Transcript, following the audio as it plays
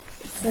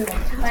So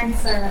thanks,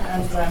 Sarah,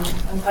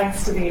 and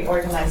thanks to the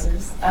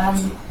organisers.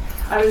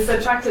 I was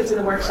attracted to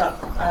the workshop,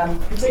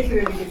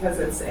 particularly because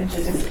it's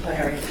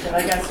interdisciplinary. But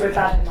I guess with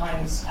that in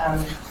mind,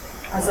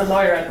 as a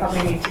lawyer, I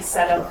probably need to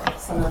set up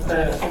some of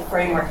the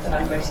framework that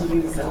I'm going to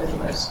use a little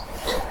bit.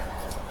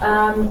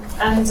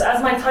 And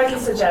as my title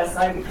suggests,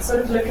 I'm sort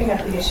of looking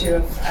at the issue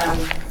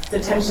of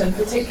detention,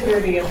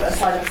 particularly of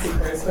asylum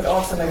seekers, but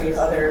also maybe of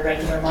other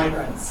irregular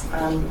migrants.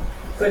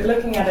 But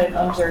looking at it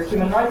under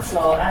human rights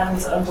law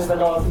and under the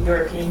law of the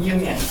European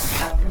Union,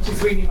 which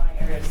is really my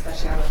area of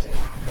speciality.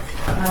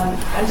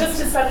 And just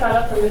to set that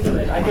up a little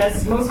bit, I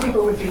guess most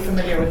people would be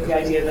familiar with the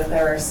idea that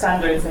there are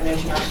standards in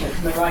international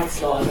human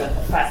rights law that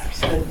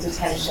affect the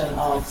detention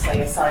of,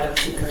 say, asylum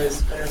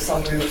seekers. There are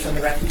some rules in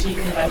the Refugee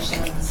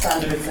Convention,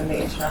 standards in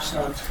the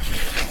international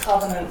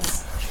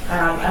covenants,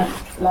 and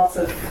lots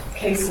of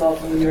case law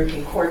from the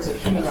European Court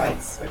of Human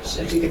Rights, which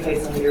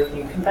adjudicates on the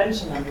European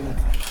Convention on Human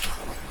Rights.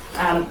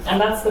 And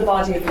that's the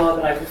body of law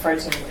that I refer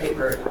to in the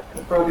paper,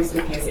 broadly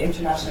speaking, as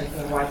international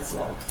human rights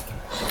law.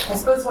 I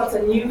suppose what's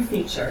a new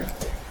feature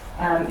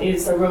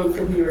is the role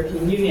for the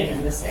European Union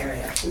in this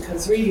area,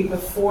 because really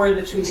before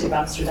the Treaty of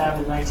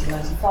Amsterdam in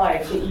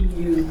 1995, the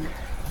EU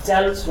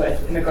dealt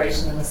with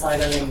immigration and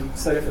asylum in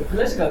sort of a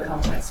political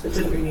context, but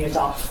didn't really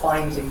adopt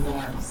binding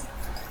norms.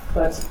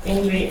 But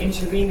in the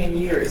intervening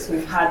years,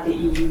 we've had the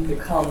EU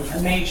become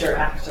a major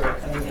actor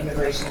in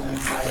immigration and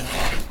asylum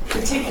law,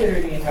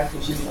 particularly in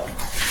refugee law.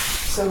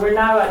 So we're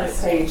now at a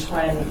stage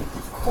when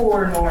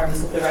core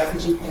norms of the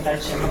Refugee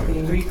Convention have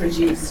been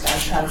reproduced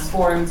and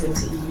transformed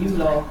into EU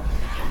law,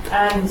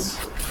 and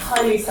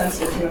highly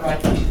sensitive human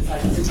rights issues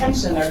like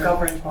detention are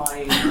governed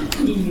by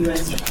EU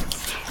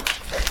instruments.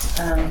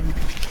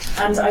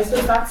 And I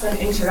suppose that's an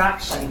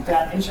interaction.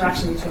 That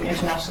interaction between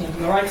international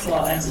human rights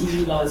law and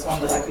EU law is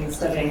one that I've been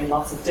studying in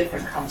lots of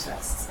different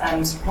contexts.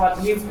 And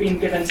what you've been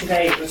given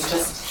today was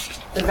just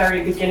the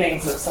very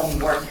beginnings of some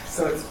work.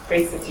 So it's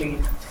basically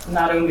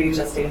not only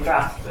just in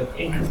draft, but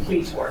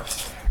incomplete work,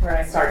 where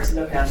I start to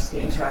look at the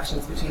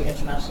interactions between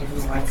international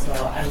human rights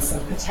law and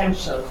some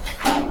potential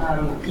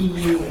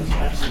EU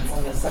interventions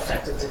on the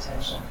subject of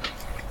detention.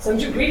 So I'm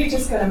really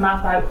just going to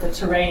map out the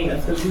terrain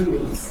of the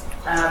rules.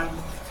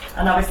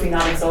 And obviously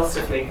not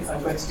exhaustively, because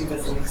I'm going to do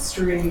this in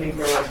extremely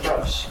broad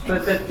brush.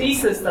 But the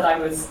thesis that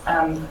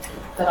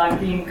that I've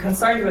been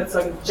concerned with,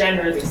 sort of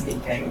generally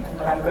speaking, and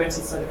that I'm going to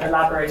sort of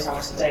elaborate on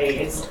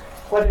today, is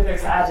whether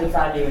there's added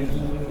value in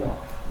EU law.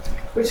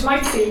 Which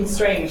might seem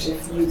strange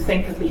if you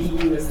think of the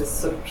EU as this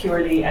sort of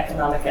purely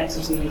economic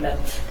entity that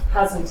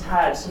hasn't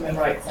had human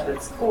rights at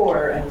its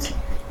core, and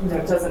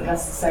doesn't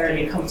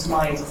necessarily come to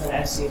mind as an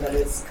entity that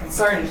is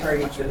concerned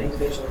very much with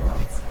individual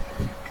rights.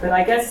 But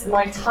I guess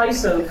my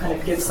title kind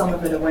of gives some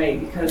of it away,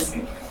 because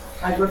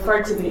I've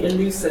referred to the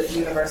elusive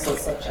universal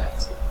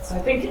subject. So I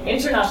think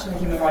international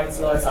human rights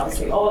law is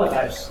obviously all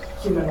about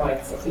human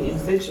rights of the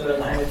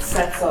individual, and it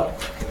sets up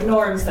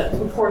norms that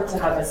purport to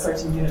have a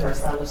certain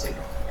universality.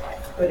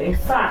 But in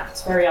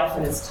fact, very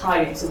often it's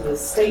tied to the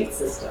state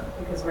system,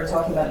 because we're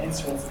talking about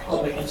instruments of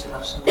public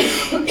international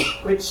law,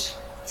 which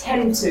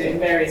tend to, in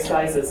various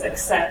guises,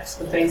 accept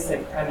the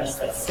basic premise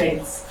that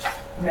states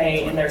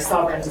may, in their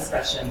sovereign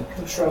discretion,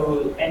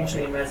 control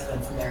entry and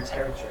residence in their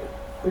territory,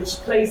 which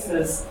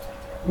places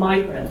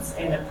migrants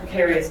in a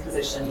precarious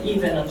position,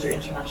 even under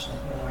international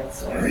human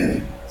rights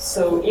law.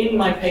 So in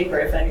my paper,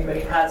 if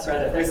anybody has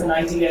read it, there's an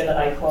idea that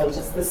I call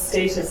just the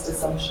statist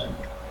assumption.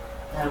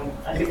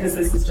 And because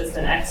this is just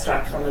an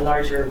extract from a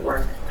larger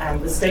work,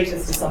 the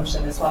statist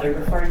assumption is what I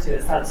refer to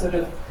as that sort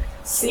of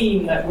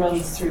seam that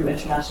runs through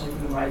international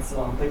human rights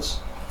law, which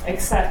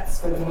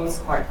accepts, for the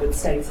most part, that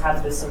states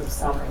have this sort of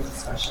sovereign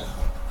discretion.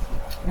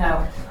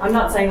 Now, I'm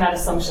not saying that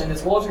assumption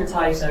is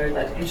watertight or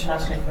that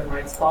international human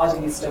rights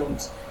bodies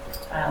don't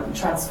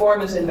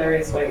transform it in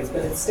various ways,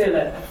 but it's still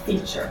a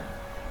feature.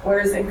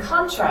 Whereas in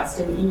contrast,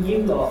 in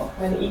EU law,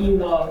 when EU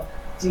law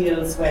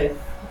deals with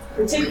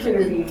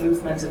particularly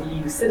movement of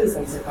EU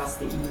citizens across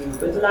the EU,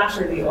 but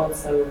latterly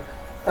also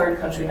third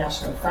country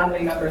national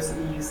family members of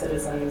EU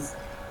citizens,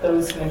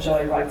 those who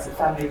enjoy rights of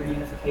family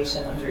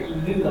reunification under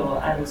EU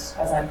law, and as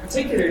I'm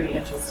particularly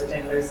interested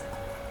in, there's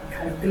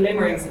kind of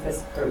glimmerings of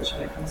this approach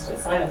when it comes to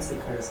asylum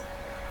seekers.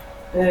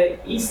 The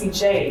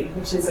ECJ,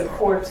 which is a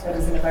court that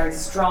is in a very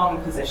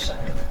strong position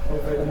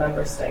over the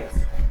member states,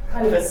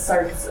 kind of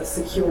asserts a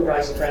secure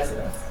right of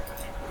residence.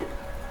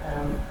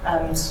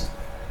 And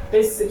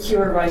this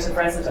secure right of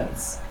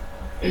residence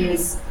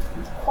is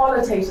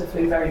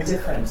qualitatively very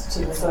different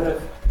to the sort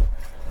of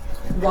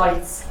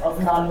rights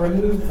of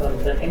non-removal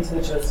that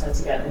individuals tend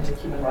to get into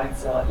human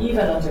rights law,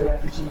 even under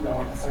refugee law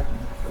in a certain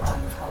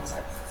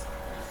context.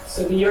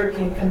 So the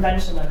European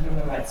Convention on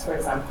Human Rights, for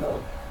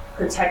example,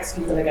 protects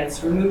people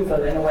against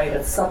removal in a way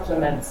that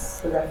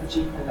supplements the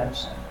Refugee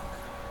Convention.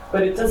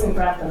 But it doesn't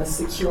grant them a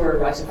secure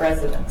right of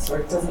residence, or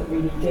it doesn't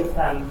really give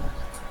them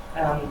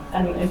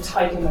an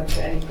entitlement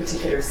to any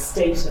particular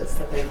status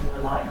that they can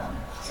rely on.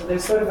 So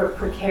there's sort of a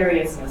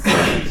precariousness to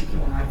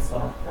human rights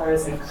law,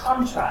 whereas in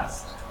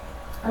contrast,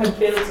 kind of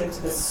built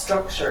into the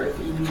structure of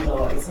EU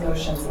law is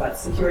notions about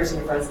security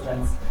of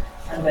residence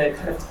and the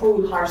kind of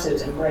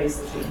wholehearted embrace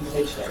of the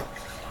individual,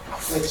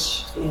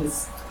 which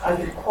is, I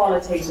think,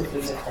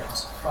 qualitatively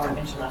different from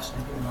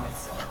international human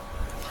rights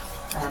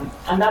law.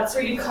 And that's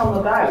really come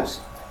about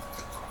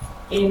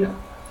in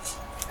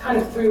kind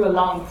of through a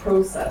long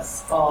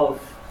process of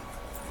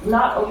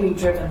not only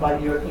driven by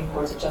the European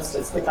Court of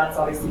Justice, but that's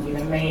obviously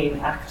been a main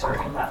actor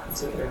in that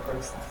particular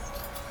process.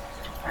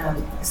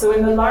 So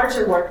in the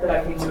larger work that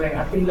I've been doing,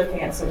 I've been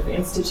looking at sort of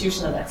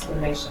institutional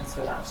explanations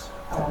for that.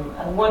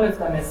 And one of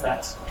them is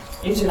that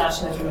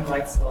international human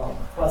rights law,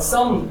 well,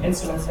 some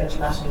instruments of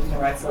international human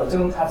rights law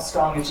don't have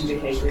strong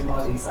adjudicatory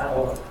bodies at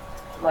all.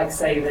 Like,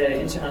 say,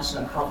 the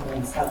international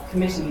covenants have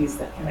committees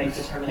that can make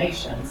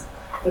determinations,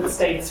 but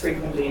states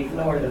frequently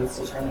ignore those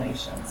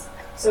determinations.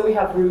 So we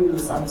have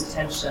rules on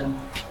detention,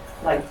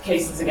 like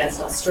cases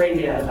against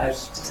Australia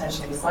about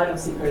detention of asylum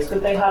seekers,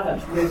 but they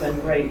haven't driven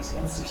great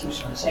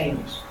institutional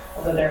change,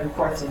 although they're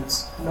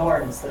important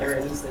norms that are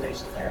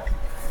elucidated there.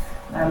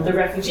 The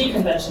Refugee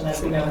Convention,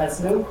 as we know,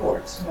 has no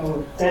court,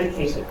 no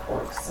dedicated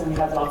court, so we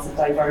have lots of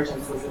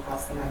divergences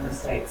across the member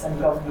states, and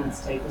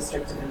governments take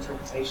restrictive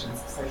interpretations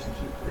of certain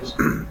key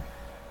provisions.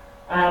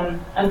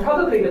 And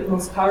probably the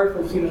most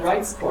powerful human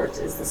rights court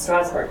is the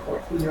Strasbourg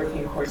Court, the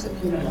European Court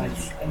of Human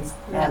Rights.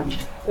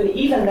 But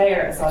even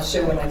there, as I'll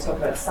show when I talk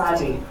about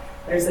SADI,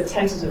 there's a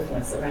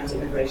tentativeness around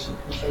immigration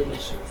control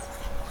issues.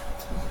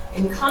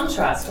 In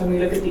contrast, when we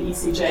look at the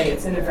ECJ,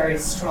 it's in a very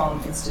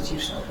strong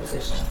institutional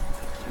position,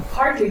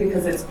 partly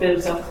because it's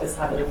built up this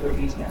habit of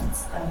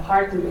obedience, and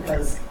partly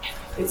because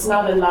it's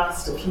not a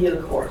last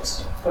appeal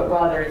court, but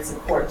rather it's a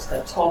court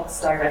that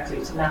talks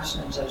directly to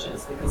national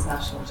judges, because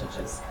national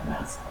judges can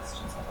ask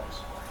questions of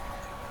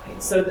it. Okay,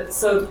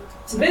 so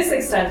to this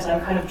extent, I'm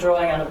kind of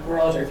drawing on a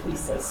broader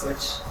thesis,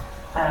 which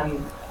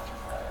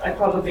I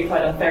probably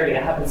quite unfairly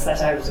I haven't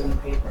set out in the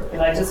paper,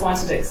 but I just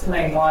wanted to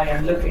explain why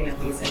I'm looking at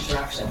these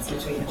interactions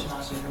between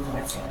international human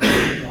rights law and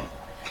European law.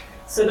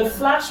 So the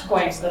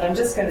flashpoint that I'm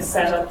just going to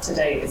set up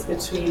today is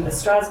between the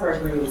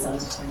Strasbourg rules on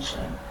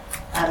detention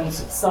and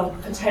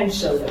some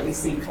potential that we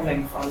see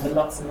coming from the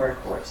Luxembourg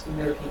Court,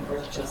 the European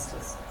Court of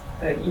Justice,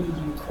 the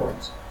EU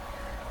Court.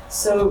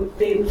 So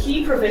the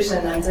key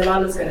provision, and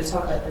Delala's going to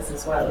talk about this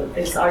as well,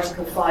 is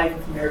Article 5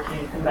 of the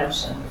European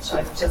Convention, which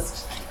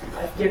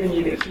I've given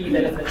you the key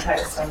bit of the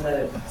text on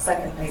the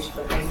second page of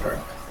the paper.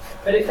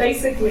 But it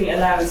basically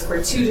allows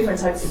for two different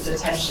types of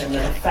detention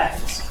that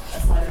affect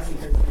asylum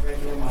seekers and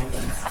irregular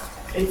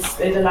migrants.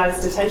 It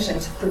allows detention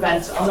to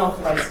prevent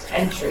unauthorized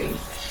entry,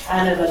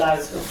 and it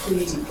allows for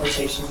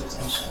pre-deportation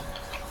detention.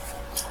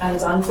 And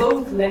on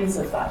both limbs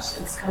of that,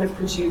 it's kind of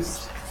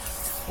produced,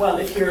 well,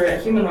 if you're a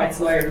human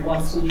rights lawyer who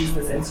wants to use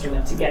this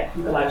instrument to get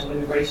people out of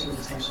immigration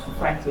detention,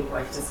 frankly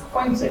quite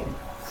disappointing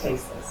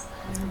cases.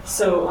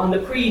 So on the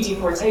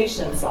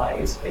pre-deportation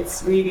side,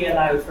 it's really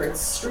allowed for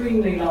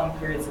extremely long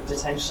periods of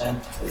detention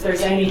if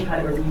there's any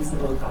kind of a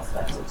reasonable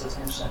prospect of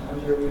detention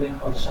under a ruling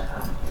called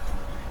Shahan.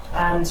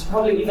 And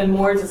probably even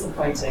more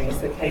disappointing is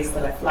the case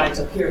that I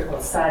flagged up here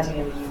called SADI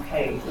in the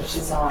UK, which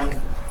is on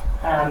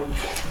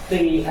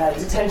the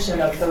detention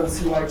of those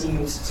who are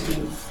deemed to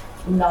be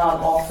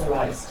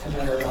non-authorised in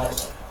their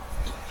arrival.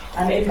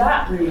 And in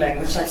that ruling,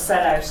 which I've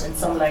set out in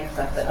some length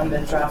on the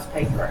draft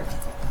paper,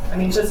 I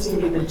mean, just to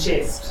give you the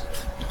gist,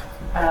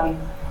 I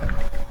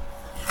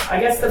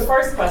guess the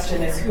first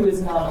question is who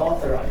is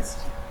non-authorised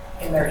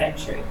in their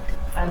entry?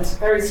 And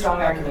very strong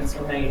arguments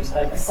were made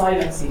that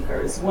asylum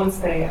seekers, once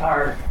they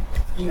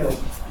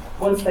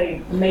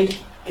make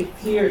it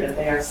clear that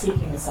they are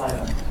seeking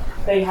asylum,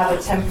 they have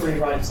a temporary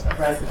right of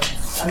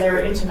residence. And there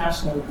are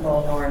international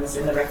law norms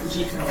in the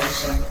Refugee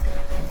Convention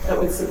that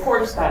would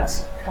support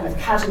that kind of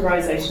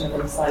categorization of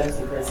an asylum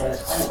seeker as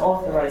an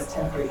authorized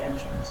temporary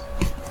entrant.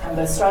 And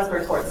the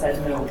Strasbourg Court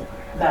said no,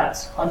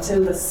 that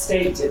until the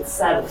state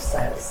itself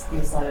says the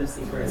asylum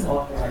seeker is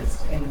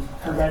authorized in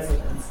her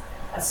residence,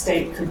 a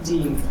state could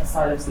deem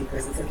asylum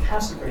seekers as a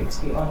category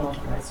to be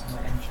unauthorized in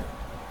their entry.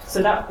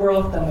 So that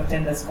brought them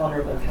within this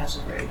vulnerable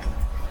category.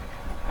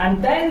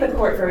 And then the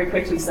court very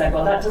quickly said,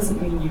 well, that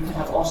doesn't mean you can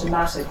have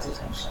automatic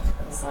detention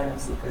of asylum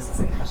seekers as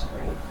a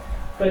category.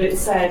 But it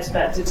said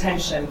that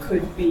detention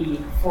could be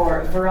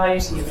for a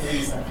variety of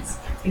reasons,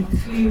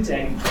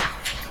 including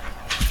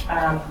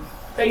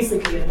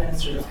basically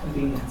administrative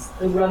convenience,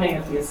 the running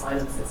of the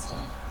asylum system.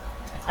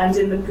 And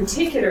in the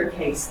particular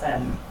case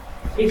then,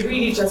 it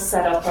really just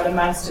set up what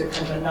amounts to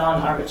kind of a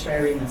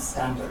non-arbitrariness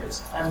standard.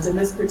 And in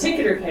this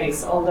particular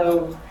case,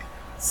 although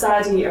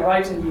Sadi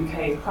arrived in the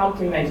UK,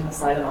 promptly made an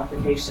asylum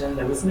application,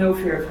 there was no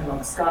fear of him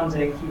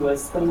absconding, he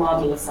was the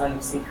model asylum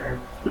seeker,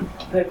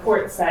 the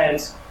court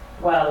said,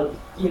 well,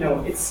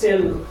 it's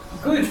still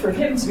good for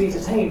him to be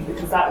detained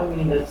because that would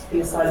mean that the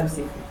asylum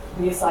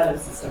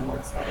system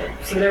works better.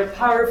 So they're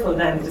powerful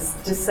then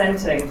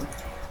dissenting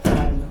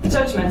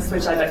judgments,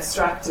 which I've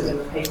extracted in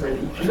the paper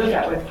that you can look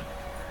at with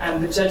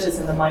the judges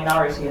in the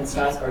minority in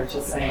Strasbourg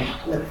just saying,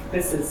 look,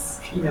 this is,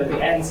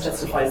 the ends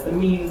justifies the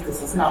means,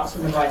 this is not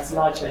human rights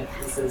logic,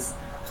 this is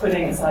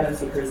putting asylum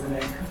seekers in a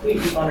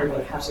completely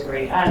vulnerable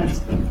category,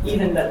 and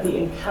even that the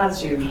in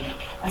casu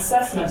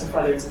assessment of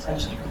whether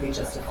detention can be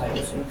justified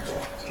is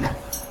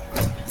incorrect.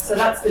 So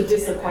that's the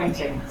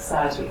disappointing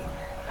SADI.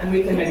 And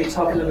we can maybe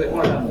talk a little bit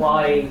more about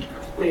why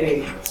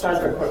the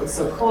Strasbourg court was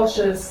so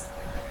cautious.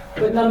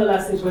 But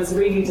nonetheless, it was a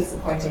really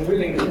disappointing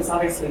ruling because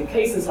obviously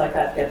cases like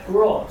that get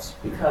brought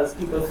because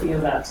people feel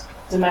that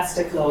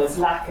domestic law is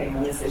lacking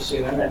on this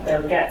issue and that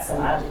they'll get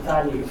some added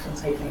value from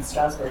taking a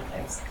Strasbourg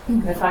case.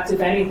 And in fact, if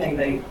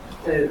anything,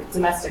 the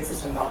domestic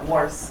system got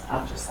worse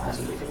after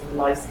SADI because of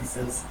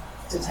licenses,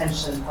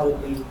 detention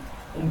probably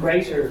in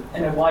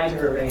a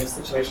wider array of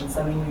situations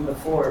than we knew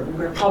before. We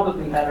were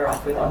probably better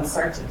off with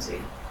uncertainty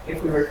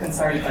if we were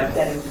concerned about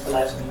getting people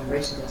out of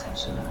immigration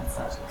detention than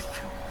SADI.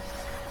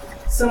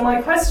 So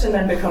my question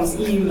then becomes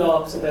EU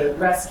law to the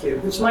rescue,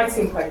 which might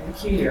seem quite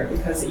peculiar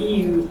because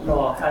EU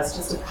law has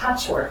just a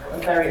patchwork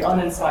of very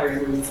uninspiring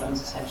rules on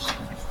detention.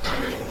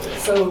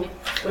 So,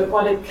 but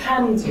what it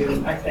can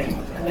do, I think,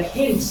 and a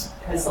hint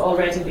has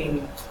already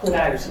been put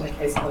out in a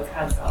case called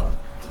Katzal,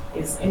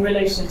 is in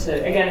relation to,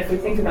 again, if we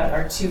think about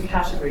our two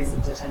categories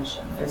of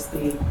detention, there's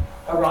the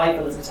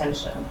arrival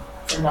detention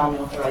for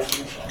non-authorized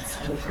immigrants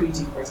and the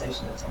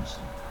pre-deportation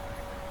detention.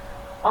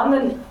 On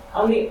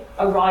the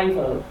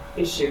arrival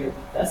issue,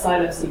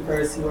 asylum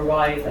seekers who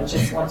arrive and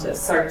just want to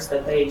assert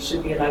that they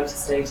should be allowed to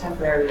stay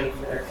temporarily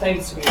for their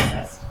claims to be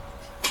assessed,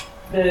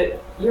 the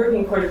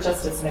European Court of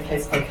Justice in a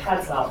case called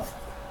Katzal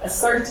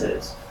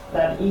asserted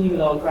that EU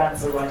law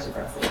grants a right of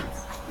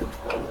residence.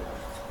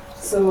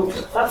 So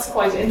that's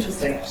quite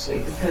interesting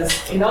actually, because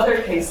in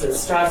other cases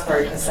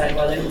Strasbourg has said,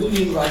 well, an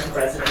EU right of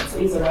residence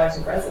is a right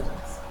of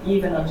residence,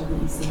 even under the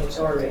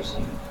ECHR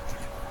regime.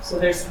 So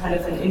there's kind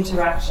of an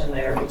interaction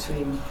there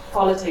between,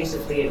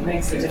 qualitatively, it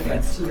makes a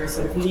difference to your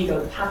sort of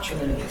legal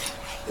patrimony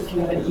if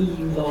you have an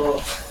EU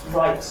law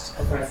right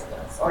of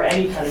residence, or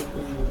any kind of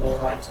EU law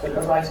right, but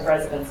a right of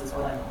residence is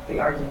the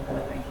argument that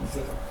I'm making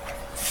here.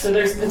 So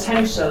there's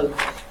potential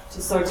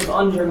to sort of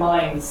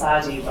undermine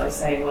SADI by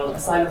saying, well,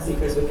 asylum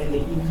seekers within the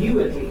EU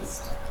at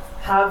least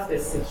have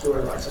this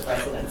secure right of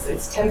residence.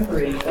 It's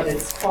temporary, but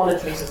it's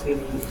qualitatively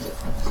really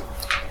different.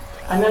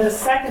 And then the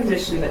second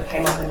issue that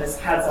came up in this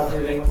Katzal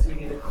ruling was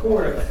really the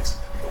core of it,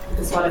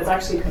 because what it's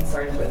actually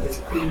concerned with is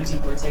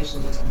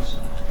pre-deportation detention.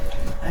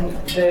 And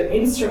the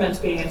instrument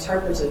being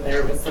interpreted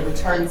there was the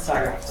Returns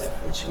Directive,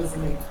 which was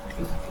an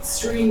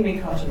extremely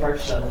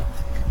controversial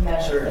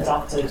measure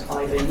adopted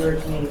by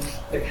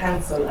the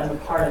Council and the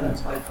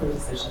Parliament by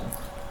co-decision.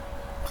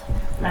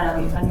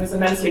 And was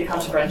immensely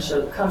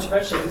controversial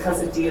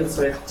because it deals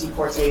with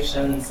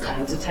deportations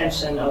and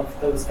detention of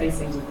those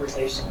facing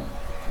deportation.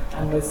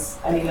 And there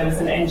was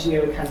an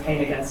NGO campaign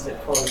against it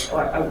called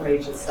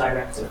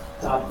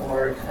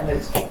outrageousdirective.org, and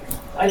it,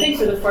 I think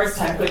for the first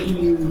time, put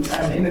EU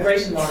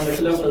immigration law on the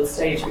global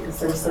stage because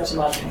there was such a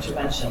lot of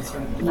interventions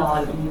from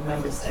non-EU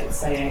member states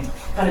saying,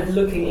 kind of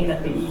looking in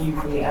at the EU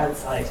from the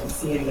outside and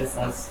seeing this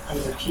as kind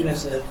of a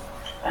punitive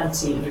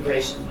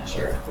anti-immigration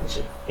measure, which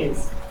it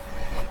is.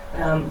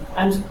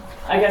 And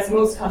I guess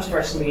most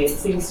controversially, it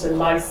seems to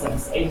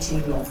license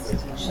 18 months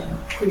detention,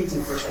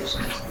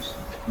 pre-deportation detention.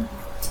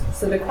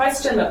 So the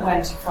question that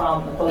went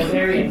from a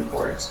Bulgarian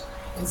court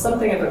in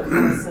something of a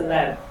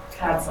celeb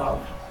Katzal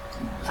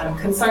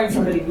concerned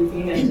somebody who'd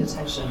been in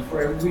detention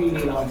for a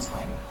really long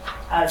time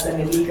as an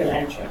illegal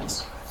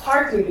entrant,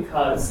 partly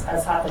because,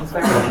 as happens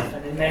very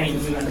often in many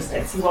EU member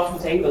states, he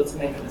wasn't able to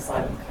make an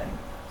asylum claim.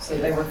 So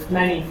there were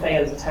many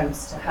failed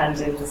attempts to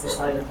hand in his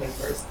asylum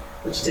papers,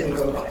 which didn't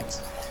go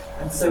right.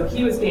 And so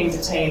he was being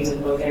detained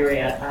in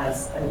Bulgaria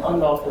as an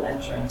unlawful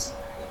entrant,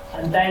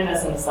 and then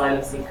as an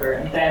asylum seeker,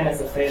 and then as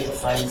a failed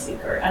asylum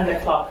seeker, and the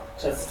clock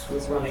just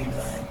was running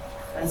down.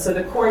 And so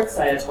the court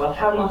said, well,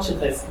 how much of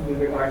this can be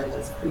regarded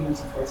as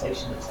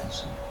pre-deportation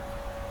detention?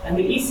 And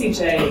the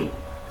ECJ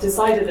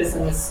decided this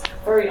in this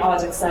very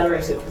odd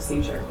accelerated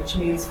procedure, which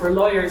means for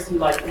lawyers who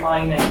like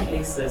mining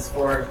cases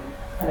for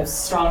kind of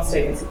strong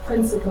statements of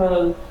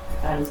principle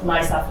and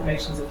nice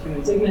affirmations of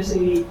human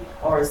dignity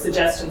or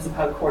suggestions of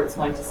how courts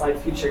might decide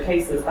future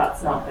cases,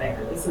 that's not there.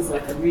 This is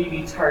like a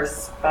really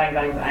terse, bang,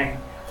 bang, bang,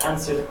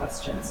 answer the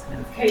questions kind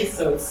of case,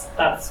 so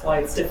that's why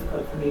it's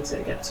difficult for me to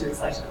get too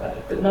excited about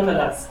it. But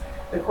nonetheless,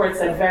 the court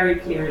said very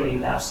clearly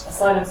that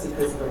asylum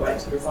seekers have a right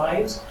to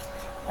reside.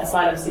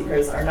 Asylum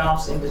seekers are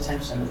not in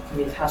detention that can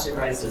be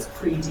categorized as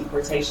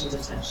pre-deportation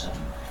detention.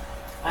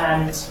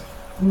 And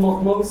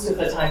most of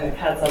the time that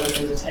Katzal was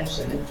in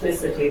detention,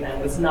 implicitly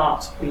then was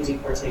not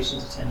pre-deportation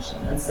detention,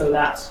 and so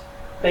that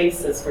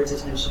basis for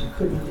detention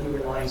couldn't be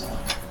relied on.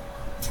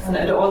 And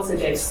it also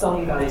gave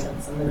some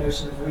guidance on the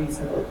notion of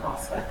reasonable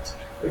prospect,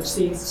 which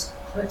seems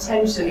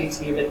potentially to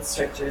be a bit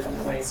stricter than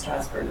the way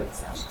Strasbourg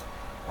looks at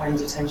when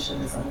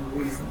detention is an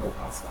unreasonable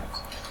prospect.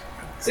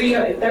 So,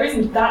 there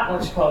isn't that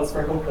much cause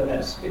for hope in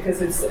it,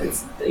 because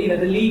it's the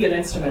legal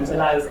instrument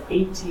allows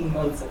 18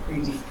 months of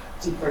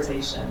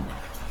pre-deportation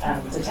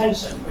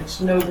detention,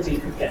 which nobody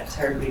could get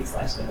terribly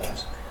excited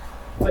about.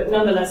 But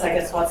nonetheless, I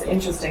guess what's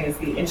interesting is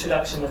the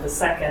introduction of a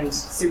second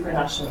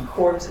supranational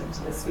court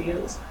into this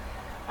field,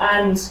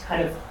 and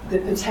kind of the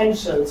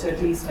potential to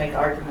at least make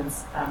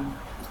arguments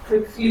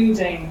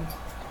precluding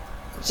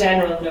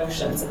general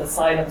notions of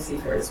asylum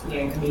seekers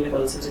being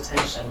amenable to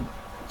detention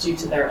due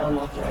to their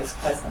unauthorized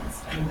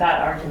presence. I mean,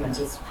 that argument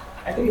is,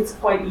 I think it's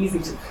quite easy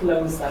to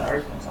close that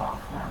argument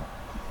off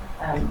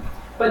now.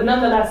 But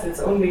nonetheless, it's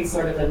only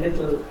sort of a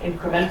little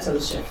incremental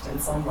shift in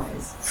some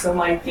ways. So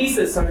my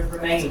thesis sort of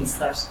remains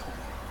that,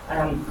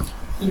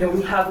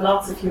 we have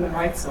lots of human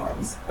rights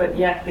norms, but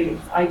yet the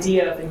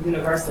idea of a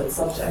universal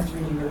subject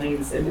really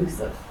remains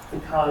elusive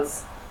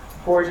because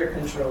border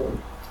control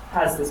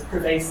has this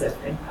pervasive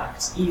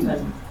impact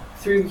even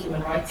through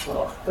human rights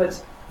law.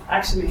 But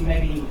actually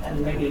maybe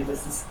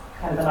this is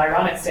kind of an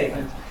ironic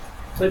statement,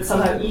 but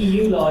somehow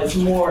EU law is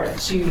more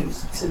attuned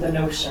to the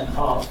notion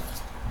of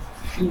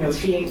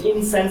being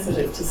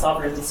insensitive to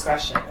sovereign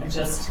discretion and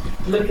just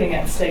looking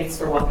at states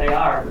for what they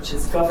are, which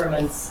is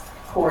governments,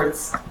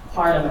 courts,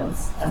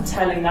 parliaments, and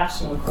telling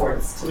national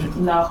courts to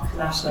knock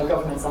national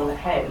governments on the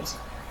head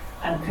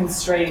and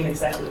constrain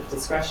executive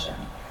discretion.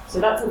 So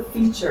that's a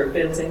feature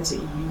built into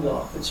EU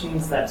law, which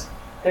means that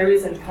there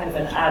isn't kind of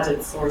an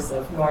added source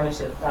of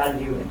normative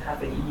value in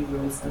having EU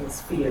rules in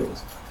this field.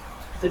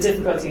 The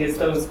difficulty is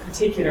those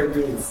particular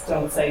rules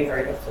don't say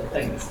very helpful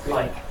things,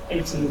 like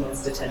 18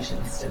 months detention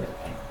is still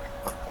okay.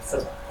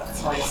 So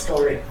that's my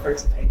story for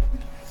today.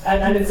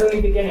 And it's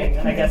only beginning,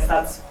 and I guess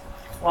that's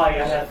why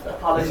I have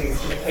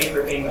apologies for the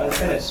paper being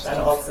unfinished, and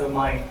also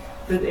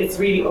it's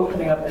really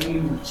opening up a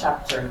new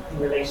chapter in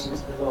relation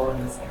to the law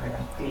in this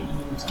area, the EU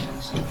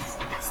dimension.